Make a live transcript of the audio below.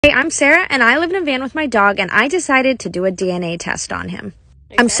Hey, I'm Sarah, and I live in a van with my dog, and I decided to do a DNA test on him.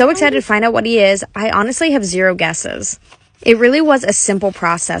 I'm so excited to find out what he is. I honestly have zero guesses. It really was a simple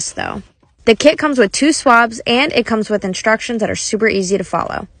process, though. The kit comes with 2 swabs, and it comes with instructions that are super easy to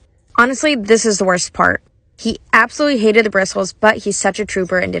follow. Honestly, this is the worst part. He absolutely hated the bristles, but he's such a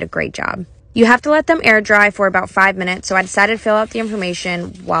trooper and did a great job. You have to let them air dry for about 5 minutes, so I decided to fill out the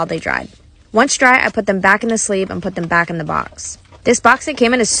information while they dried. Once dry, I put them back in the sleeve and put them back in the box. This box it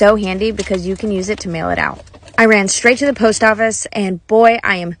came in is so handy because you can use it to mail it out. I ran straight to the post office, and boy,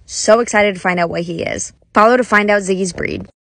 I am so excited to find out what he is. Follow to find out Ziggy's breed.